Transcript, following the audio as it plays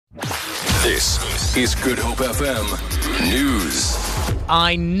This is Good Hope FM News.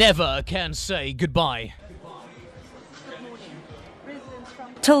 I never can say goodbye.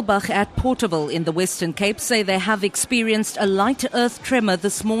 Tulbagh at Porterville in the Western Cape say they have experienced a light earth tremor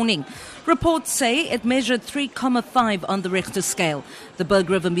this morning. Reports say it measured 3.5 on the Richter scale. The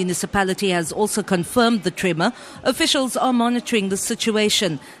Berg River municipality has also confirmed the tremor. Officials are monitoring the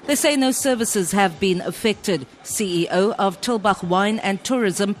situation. They say no services have been affected. CEO of Tulbagh Wine and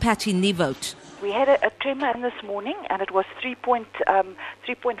Tourism, Patty Nevote. We had a tremor this morning, and it was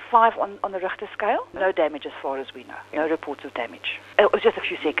 3.5 on the Richter scale. No damage as far as we know. No reports of damage. It was just a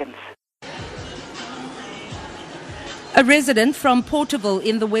few seconds. A resident from Porterville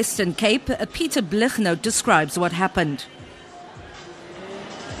in the Western Cape, Peter Blichnout, describes what happened.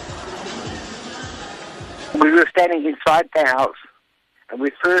 We were standing inside the house, and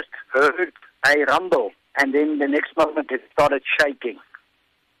we first heard a rumble, and then the next moment it started shaking.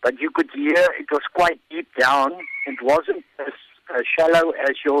 But you could hear it was quite deep down. It wasn't as shallow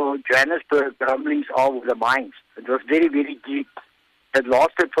as your Johannesburg rumblings are with the mines. It was very, very deep. It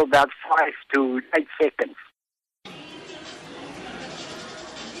lasted for about 5 to 8 seconds.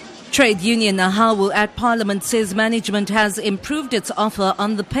 Trade Union Nahawu at Parliament says management has improved its offer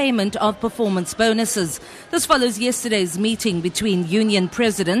on the payment of performance bonuses. This follows yesterday's meeting between Union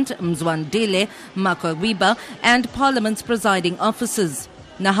President Mzwandile Makwawiba and Parliament's presiding officers.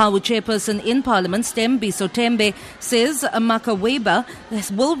 Nahawu chairperson in Parliament, Stembiso Tembe, says Makwawiba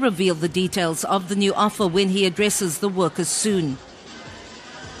will reveal the details of the new offer when he addresses the workers soon.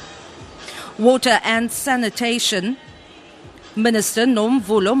 Water and Sanitation Minister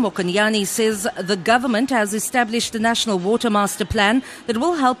Nomvulo Mokonyane says the government has established a national water master plan that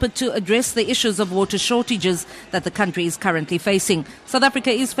will help it to address the issues of water shortages that the country is currently facing. South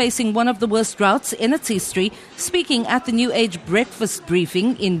Africa is facing one of the worst droughts in its history. Speaking at the New Age breakfast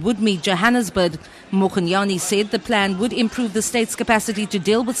briefing in Woodmead, Johannesburg, Mokonyane said the plan would improve the state's capacity to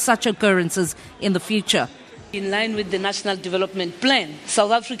deal with such occurrences in the future. In line with the National Development Plan,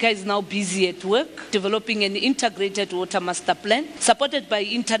 South Africa is now busy at work developing an integrated water master plan supported by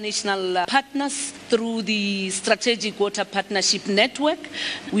international partners through the Strategic Water Partnership Network.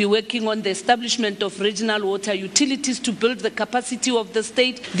 We're working on the establishment of regional water utilities to build the capacity of the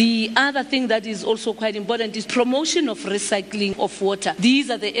state. The other thing that is also quite important is promotion of recycling of water. These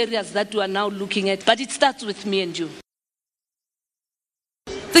are the areas that we are now looking at, but it starts with me and you.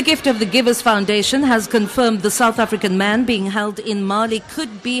 The Gift of the Givers Foundation has confirmed the South African man being held in Mali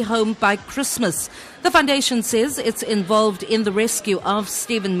could be home by Christmas. The foundation says it's involved in the rescue of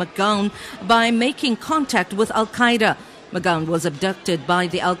Stephen McGowan by making contact with Al-Qaeda. McGowan was abducted by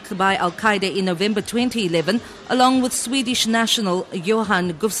Al-Qaeda in November 2011, along with Swedish national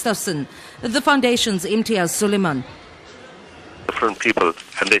Johan Gustafsson. The foundation's Imtiaz Suleiman. Different people,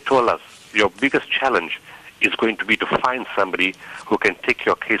 and they told us your biggest challenge is going to be to find somebody who can take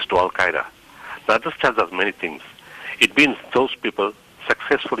your case to Al-Qaeda. Now this tells us many things. It means those people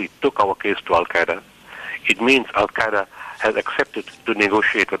successfully took our case to Al-Qaeda. It means Al-Qaeda has accepted to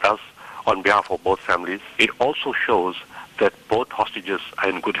negotiate with us on behalf of both families. It also shows that both hostages are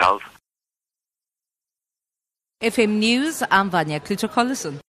in good health. FM News, I'm Vanya Kluter-Collison.